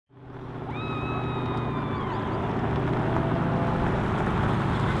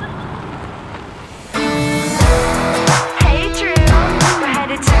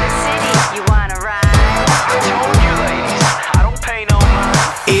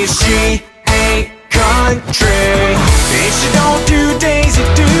if she ain't country. If she don't do Daisy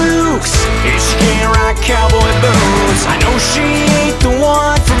Dukes, if she can't ride cowboy boots, I know she ain't the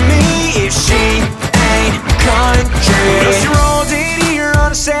one for me if she ain't country. Well, she rolled in here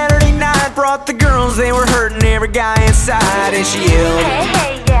on a Saturday night, brought the girls, they were hurting every guy inside, and she yelled, hey,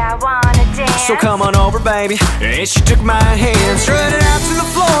 hey, yeah, I wanna dance. So come on over, baby. And she took my hand, strutted out to the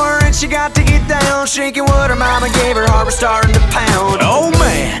floor, and she got to get down, shaking what her mama gave her, heart was starting to pound. Oh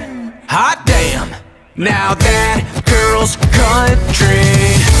man, hot damn, now that girl's country.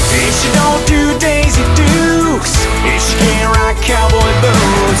 If she don't do Daisy Dukes, if she can't ride cowboy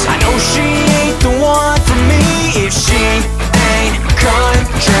boots, I know she ain't the one for me if she ain't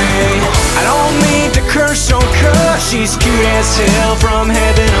country. I don't mean to curse so cuz she's cute as hell from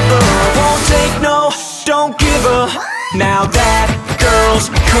heaven above. Won't take no, don't give a, now that girl's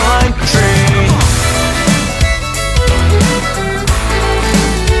country.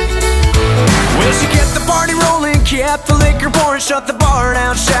 Well, she kept the party rolling, kept the liquor pouring, shut the bar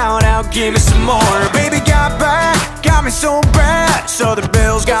down, shout out, give me some more. Baby got back, got me so bad, Southern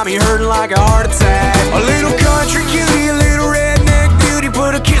bells got me hurting like a heart attack. A little country cutie, a little redneck beauty,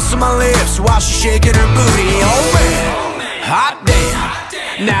 put a kiss on my lips while she's shaking her booty. Oh man, hot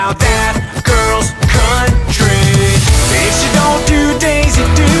damn, now that girl's country. If she don't do Daisy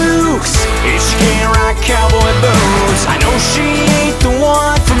Dukes, if she can't ride cowboy boots, I know she ain't the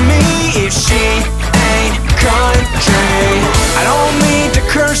one for me if she ain't country. I don't mean to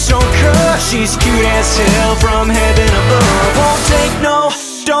curse so cuz she's cute as hell from heaven above. Won't take no,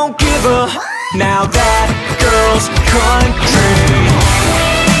 don't give a, now that girl's country.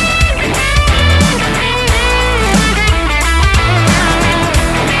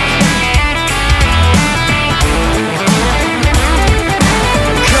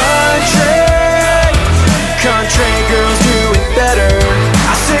 Country girls do it better.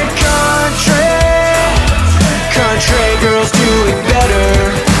 I said country girls do it better.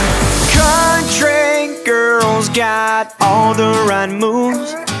 Country girls got all the right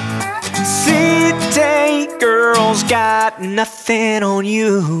moves. City girls got nothing on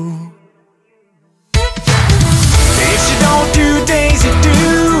you. If she don't do Daisy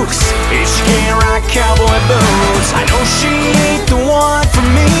Dukes, if she can't ride cowboy boots, I know she ain't the one for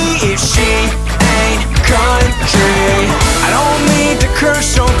me if she ain't country. I don't mean to curse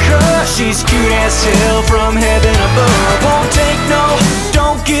so cuz she's cute as hell from heaven above. Won't take no,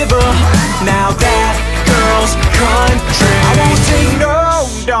 don't give a, now that girl's country. I won't take no,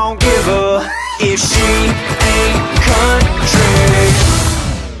 don't give a, if she ain't country.